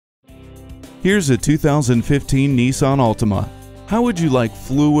Here's a 2015 Nissan Altima. How would you like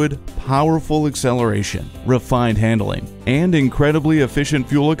fluid, powerful acceleration, refined handling, and incredibly efficient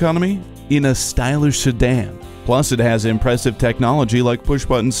fuel economy in a stylish sedan? Plus, it has impressive technology like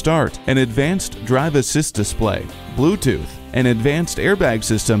push-button start, an advanced drive assist display, Bluetooth, an advanced airbag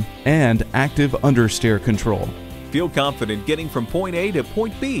system, and active understeer control. Feel confident getting from point A to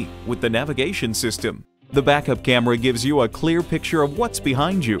point B with the navigation system. The backup camera gives you a clear picture of what's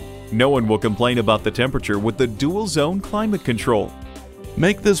behind you. No one will complain about the temperature with the dual-zone climate control.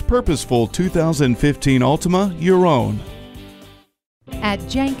 Make this purposeful 2015 Altima your own. At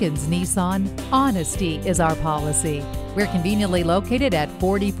Jenkins Nissan, honesty is our policy. We're conveniently located at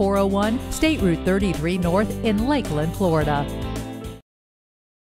 4401 State Route 33 North in Lakeland, Florida.